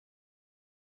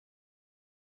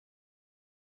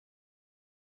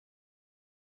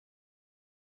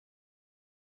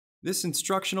This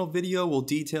instructional video will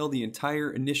detail the entire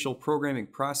initial programming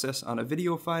process on a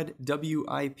Videofied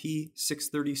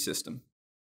WIP630 system.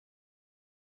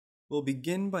 We'll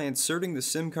begin by inserting the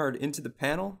SIM card into the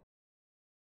panel,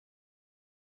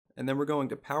 and then we're going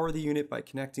to power the unit by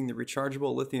connecting the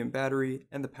rechargeable lithium battery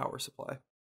and the power supply.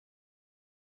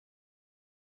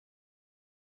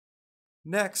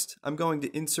 Next, I'm going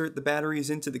to insert the batteries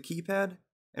into the keypad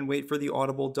and wait for the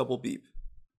audible double beep.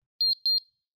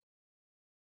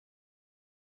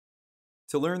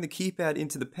 To learn the keypad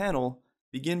into the panel,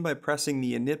 begin by pressing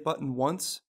the init button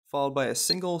once, followed by a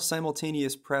single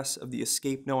simultaneous press of the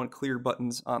escape, no, and clear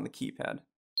buttons on the keypad.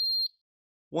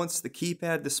 Once the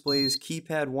keypad displays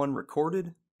keypad 1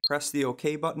 recorded, press the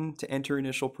OK button to enter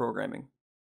initial programming.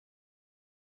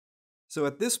 So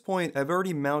at this point, I've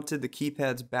already mounted the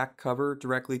keypad's back cover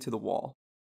directly to the wall.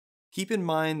 Keep in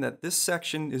mind that this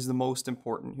section is the most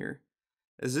important here,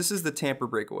 as this is the tamper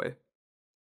breakaway.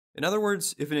 In other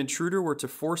words, if an intruder were to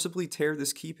forcibly tear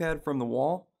this keypad from the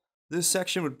wall, this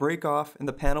section would break off and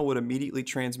the panel would immediately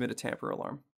transmit a tamper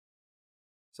alarm.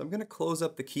 So I'm going to close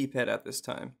up the keypad at this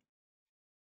time.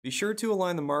 Be sure to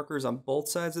align the markers on both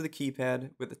sides of the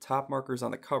keypad with the top markers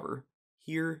on the cover,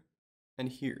 here and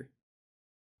here.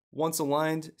 Once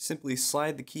aligned, simply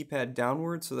slide the keypad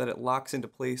downward so that it locks into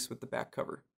place with the back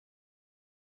cover.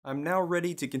 I'm now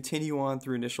ready to continue on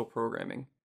through initial programming.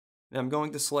 And I'm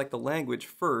going to select the language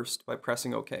first by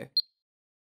pressing OK.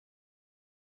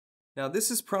 Now this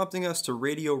is prompting us to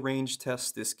radio range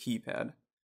test this keypad.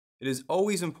 It is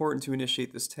always important to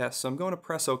initiate this test, so I'm going to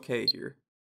press OK here.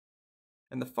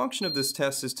 And the function of this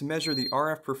test is to measure the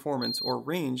RF performance or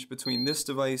range between this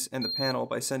device and the panel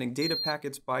by sending data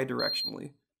packets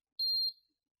bidirectionally.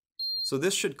 So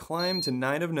this should climb to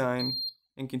 9 of 9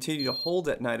 and continue to hold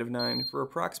at 9 of 9 for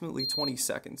approximately 20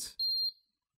 seconds.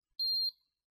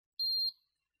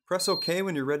 Press OK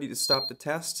when you're ready to stop the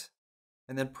test,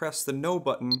 and then press the No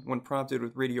button when prompted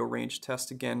with radio range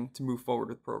test again to move forward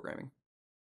with programming.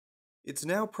 It's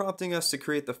now prompting us to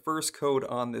create the first code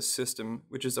on this system,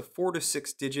 which is a 4 to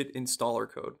 6 digit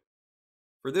installer code.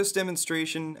 For this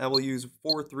demonstration, I will use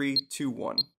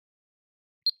 4321.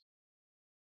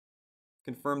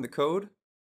 Confirm the code.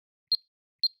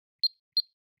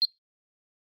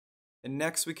 And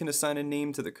next we can assign a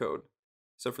name to the code.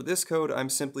 So for this code, I'm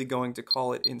simply going to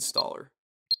call it installer.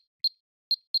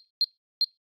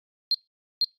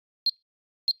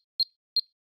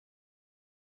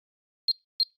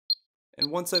 And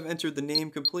once I've entered the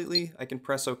name completely, I can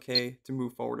press OK to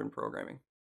move forward in programming.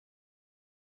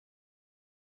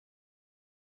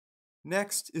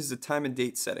 Next is the time and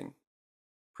date setting.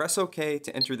 Press OK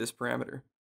to enter this parameter.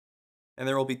 And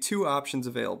there will be two options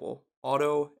available,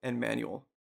 auto and manual.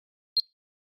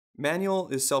 Manual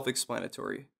is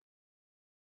self-explanatory,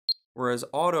 whereas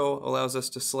auto allows us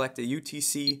to select a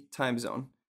UTC time zone.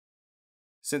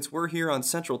 Since we're here on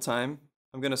Central Time,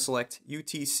 I'm going to select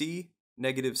UTC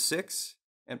 -6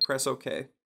 and press OK.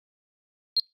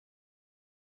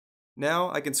 Now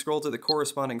I can scroll to the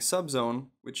corresponding subzone,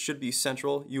 which should be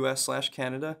Central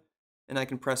US/Canada, and I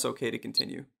can press OK to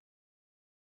continue.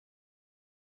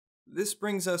 This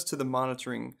brings us to the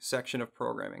monitoring section of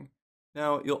programming.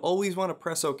 Now, you'll always want to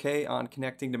press OK on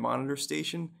connecting to monitor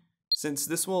station, since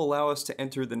this will allow us to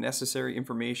enter the necessary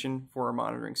information for our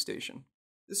monitoring station.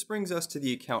 This brings us to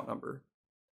the account number.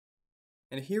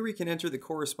 And here we can enter the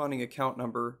corresponding account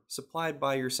number supplied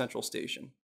by your central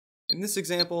station. In this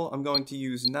example, I'm going to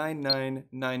use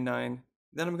 9999,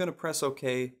 then I'm going to press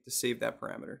OK to save that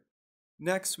parameter.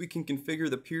 Next, we can configure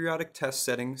the periodic test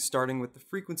setting starting with the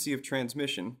frequency of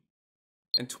transmission.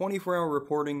 And 24-hour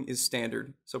reporting is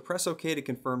standard, so press OK to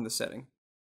confirm the setting.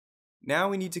 Now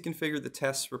we need to configure the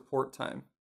test report time,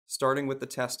 starting with the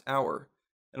test hour,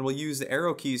 and we'll use the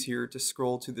arrow keys here to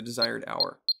scroll to the desired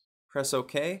hour. Press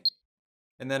OK,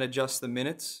 and then adjust the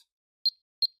minutes,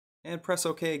 and press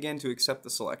OK again to accept the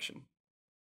selection.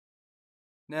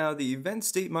 Now the event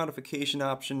state modification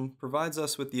option provides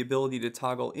us with the ability to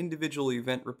toggle individual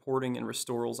event reporting and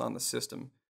restorals on the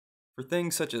system, for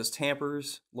things such as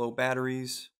tampers, low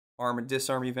batteries, arm and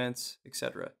disarm events,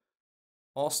 etc.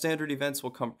 All standard events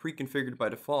will come pre-configured by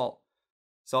default,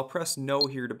 so I'll press No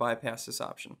here to bypass this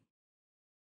option.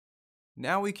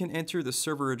 Now we can enter the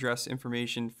server address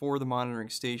information for the monitoring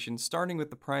station, starting with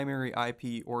the primary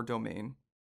IP or domain.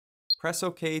 Press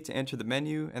OK to enter the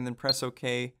menu, and then press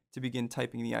OK to begin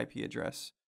typing the IP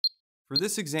address. For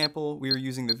this example, we are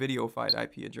using the Videofied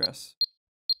IP address.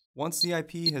 Once the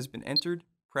IP has been entered,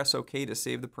 press OK to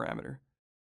save the parameter.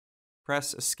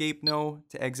 Press Escape No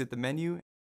to exit the menu,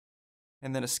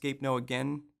 and then Escape No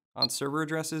again on server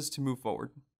addresses to move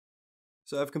forward.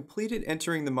 So I've completed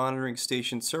entering the monitoring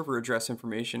station server address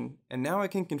information, and now I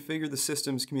can configure the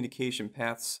system's communication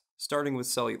paths, starting with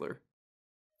cellular.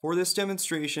 For this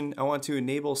demonstration, I want to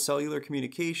enable cellular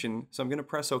communication, so I'm going to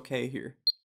press OK here.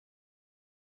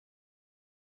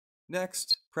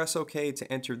 Next, press OK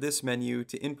to enter this menu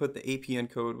to input the APN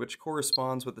code, which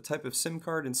corresponds with the type of SIM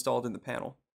card installed in the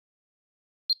panel.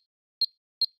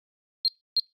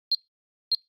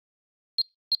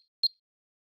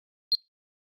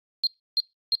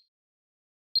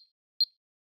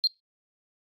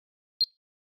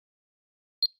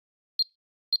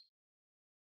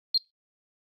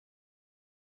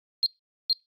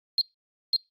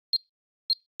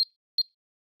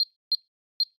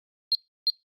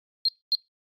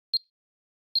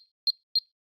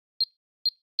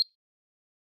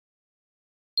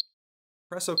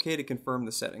 Press OK to confirm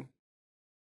the setting.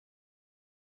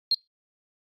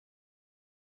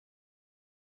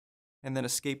 And then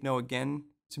escape no again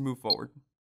to move forward.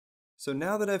 So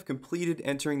now that I've completed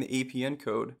entering the APN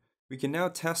code, we can now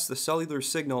test the cellular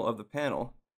signal of the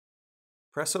panel.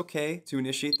 Press OK to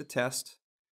initiate the test,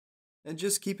 and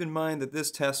just keep in mind that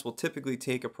this test will typically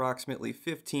take approximately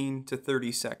 15 to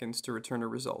 30 seconds to return a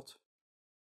result.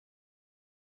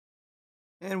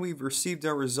 And we've received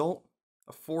our result,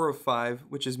 a 4 of 5,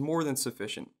 which is more than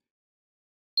sufficient.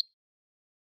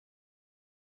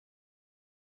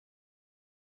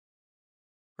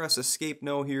 Press Escape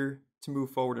No here to move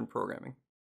forward in programming.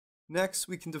 Next,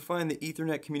 we can define the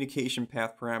Ethernet communication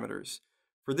path parameters.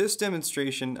 For this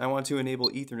demonstration, I want to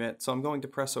enable Ethernet, so I'm going to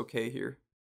press OK here.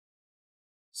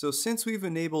 So since we've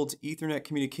enabled Ethernet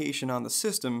communication on the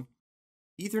system,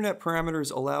 Ethernet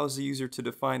parameters allows the user to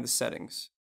define the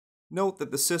settings. Note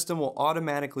that the system will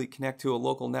automatically connect to a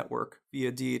local network via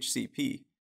DHCP,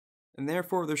 and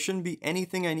therefore there shouldn't be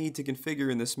anything I need to configure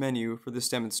in this menu for this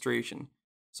demonstration,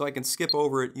 so I can skip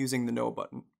over it using the No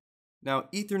button. Now,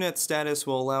 Ethernet status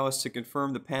will allow us to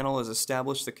confirm the panel has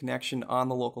established the connection on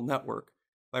the local network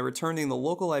by returning the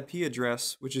local IP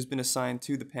address which has been assigned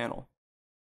to the panel.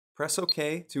 Press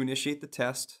OK to initiate the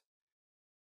test,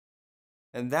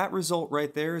 and that result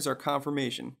right there is our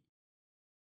confirmation.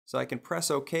 So I can press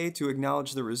OK to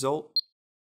acknowledge the result,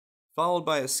 followed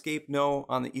by Escape No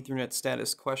on the Ethernet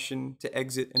status question to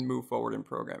exit and move forward in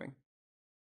programming.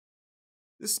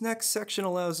 This next section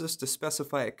allows us to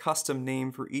specify a custom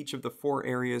name for each of the 4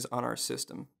 areas on our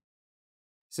system.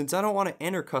 Since I don't want to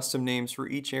enter custom names for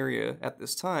each area at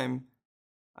this time,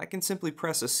 I can simply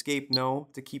press Escape No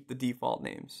to keep the default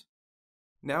names.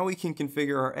 Now we can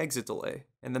configure our exit delay,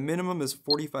 and the minimum is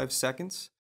 45 seconds,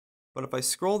 but if I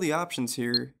scroll the options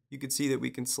here, you can see that we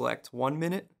can select 1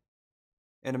 minute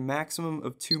and a maximum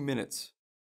of 2 minutes.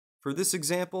 For this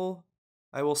example,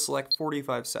 I will select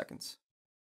 45 seconds.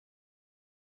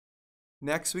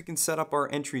 Next, we can set up our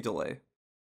entry delay.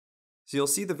 So you'll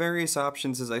see the various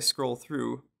options as I scroll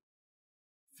through: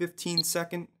 15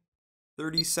 second,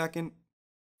 30 second,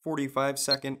 45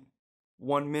 second,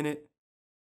 1 minute,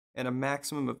 and a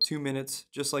maximum of 2 minutes,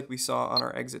 just like we saw on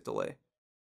our exit delay.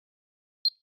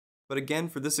 But again,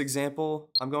 for this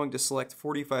example, I'm going to select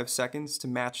 45 seconds to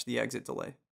match the exit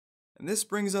delay. And this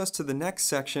brings us to the next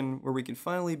section where we can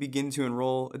finally begin to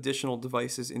enroll additional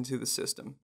devices into the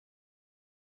system.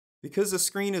 Because the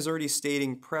screen is already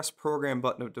stating press program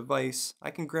button of device, I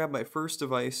can grab my first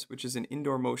device, which is an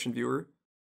indoor motion viewer,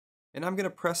 and I'm going to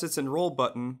press its Enroll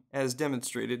button, as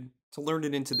demonstrated, to learn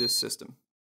it into this system.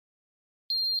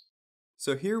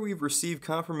 So here we've received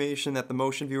confirmation that the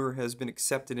motion viewer has been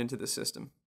accepted into the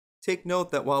system. Take note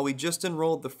that while we just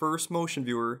enrolled the first motion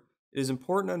viewer, it is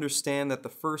important to understand that the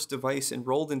first device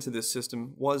enrolled into this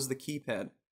system was the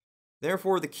keypad.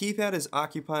 Therefore, the keypad is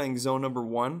occupying zone number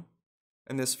 1,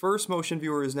 and this first motion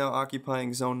viewer is now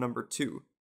occupying zone number 2.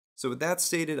 So with that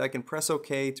stated, I can press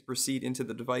OK to proceed into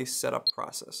the device setup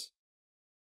process.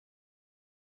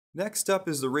 Next up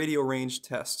is the radio range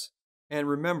test. And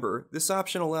remember, this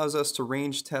option allows us to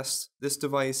range test this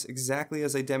device exactly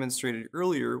as I demonstrated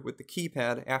earlier with the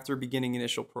keypad after beginning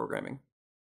initial programming.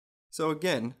 So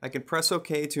again, I can press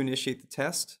OK to initiate the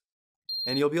test,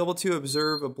 and you'll be able to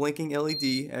observe a blinking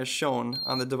LED as shown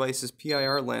on the device's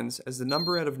PIR lens as the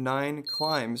number out of 9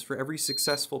 climbs for every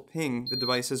successful ping the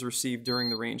device has received during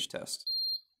the range test.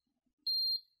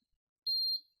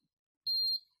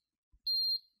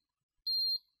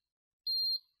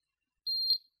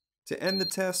 To end the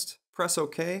test, press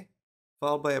OK,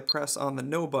 followed by a press on the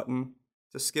No button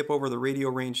to skip over the radio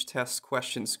range test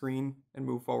question screen and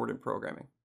move forward in programming.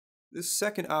 This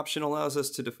second option allows us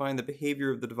to define the behavior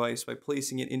of the device by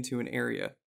placing it into an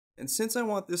area. And since I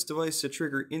want this device to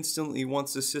trigger instantly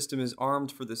once the system is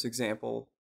armed for this example,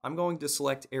 I'm going to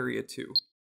select Area 2.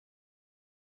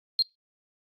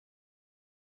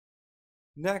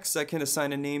 Next, I can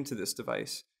assign a name to this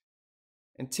device.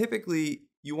 And typically,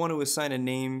 you want to assign a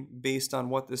name based on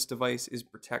what this device is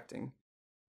protecting.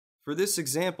 For this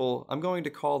example, I'm going to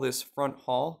call this front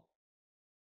hall.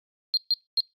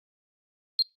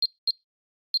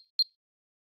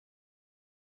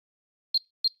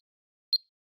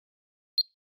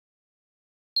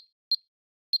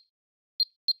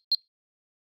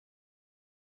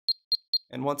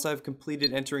 And once I've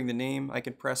completed entering the name, I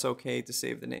can press OK to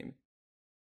save the name.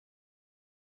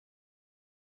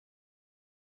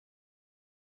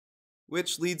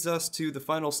 Which leads us to the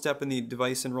final step in the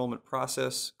device enrollment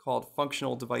process called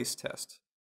functional device test.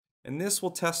 And this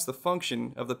will test the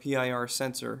function of the PIR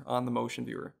sensor on the motion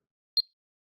viewer.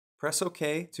 Press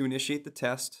OK to initiate the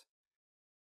test.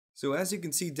 So as you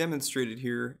can see demonstrated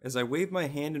here, as I wave my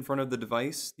hand in front of the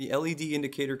device, the LED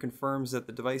indicator confirms that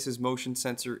the device's motion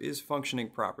sensor is functioning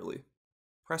properly.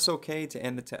 Press OK to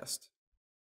end the test.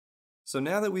 So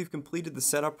now that we've completed the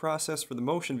setup process for the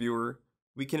motion viewer,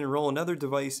 we can enroll another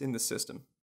device in the system.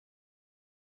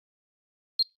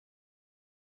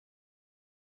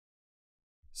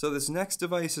 So this next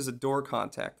device is a door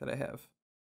contact that I have.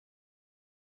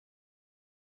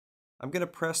 I'm going to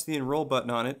press the Enroll button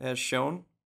on it as shown.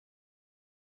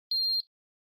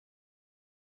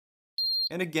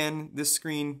 And again, this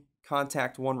screen,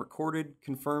 Contact 1 recorded,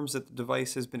 confirms that the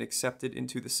device has been accepted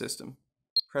into the system.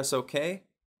 Press OK.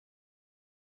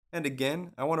 And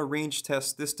again, I want to range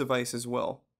test this device as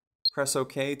well. Press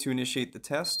OK to initiate the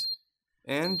test.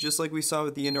 And just like we saw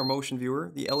with the indoor motion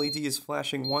viewer, the LED is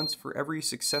flashing once for every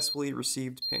successfully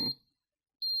received ping.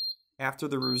 After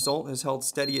the result has held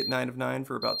steady at 9 of 9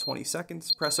 for about 20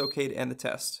 seconds, press OK to end the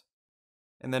test.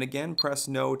 And then again, press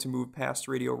No to move past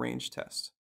radio range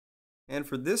test. And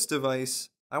for this device,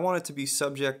 I want it to be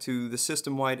subject to the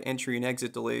system-wide entry and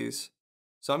exit delays,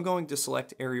 so I'm going to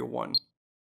select Area 1.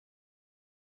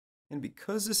 And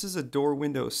because this is a door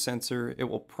window sensor, it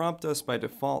will prompt us by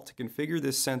default to configure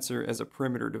this sensor as a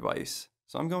perimeter device.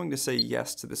 So I'm going to say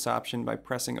yes to this option by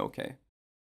pressing OK.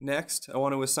 Next, I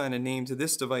want to assign a name to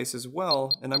this device as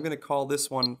well, and I'm going to call this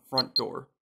one front door.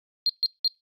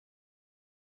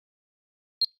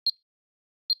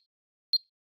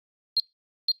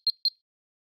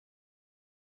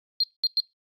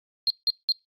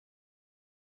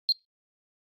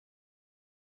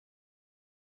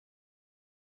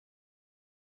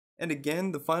 And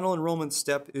again, the final enrollment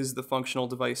step is the functional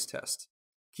device test.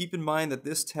 Keep in mind that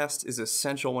this test is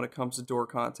essential when it comes to door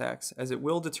contacts, as it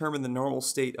will determine the normal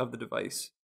state of the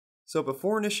device. So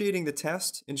before initiating the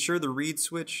test, ensure the reed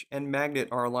switch and magnet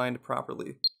are aligned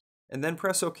properly, and then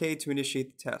press OK to initiate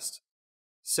the test.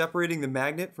 Separating the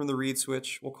magnet from the reed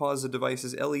switch will cause the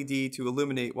device's LED to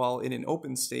illuminate while in an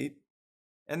open state,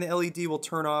 and the LED will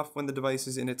turn off when the device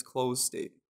is in its closed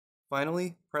state.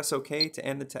 Finally, press OK to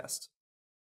end the test.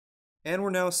 And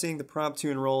we're now seeing the prompt to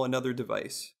enroll another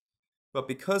device. But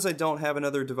because I don't have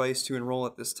another device to enroll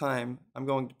at this time, I'm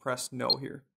going to press No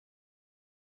here.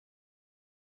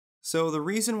 So the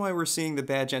reason why we're seeing the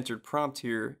badge entered prompt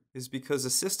here is because the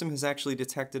system has actually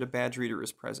detected a badge reader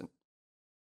is present.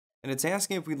 And it's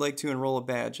asking if we'd like to enroll a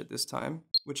badge at this time,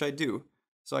 which I do,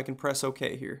 so I can press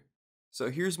OK here.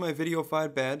 So here's my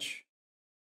Videofied badge,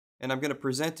 and I'm going to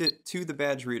present it to the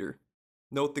badge reader.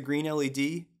 Note the green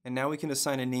LED, and now we can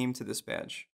assign a name to this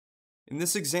badge. In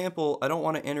this example, I don't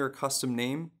want to enter a custom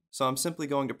name, so I'm simply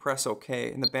going to press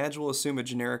OK, and the badge will assume a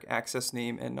generic access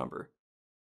name and number.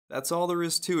 That's all there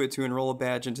is to it to enroll a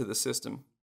badge into the system.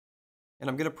 And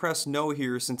I'm going to press No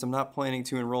here since I'm not planning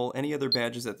to enroll any other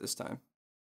badges at this time.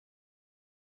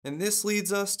 And this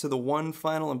leads us to the one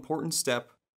final important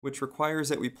step, which requires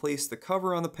that we place the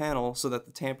cover on the panel so that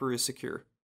the tamper is secure.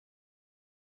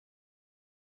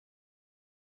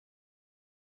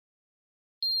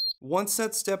 Once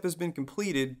that step has been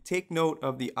completed, take note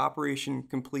of the Operation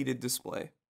Completed display.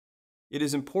 It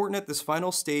is important at this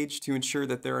final stage to ensure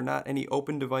that there are not any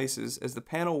open devices, as the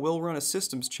panel will run a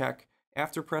systems check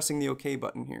after pressing the OK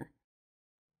button here.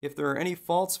 If there are any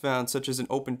faults found, such as an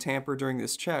open tamper during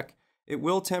this check, it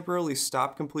will temporarily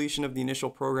stop completion of the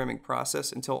initial programming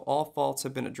process until all faults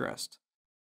have been addressed.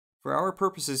 For our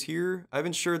purposes here, I've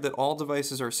ensured that all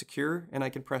devices are secure, and I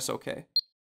can press OK.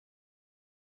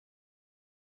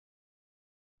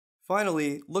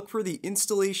 Finally, look for the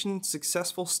Installation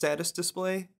Successful Status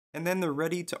display, and then the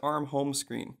Ready to Arm home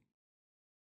screen.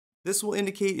 This will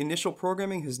indicate initial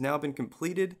programming has now been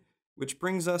completed, which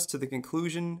brings us to the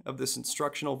conclusion of this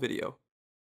instructional video.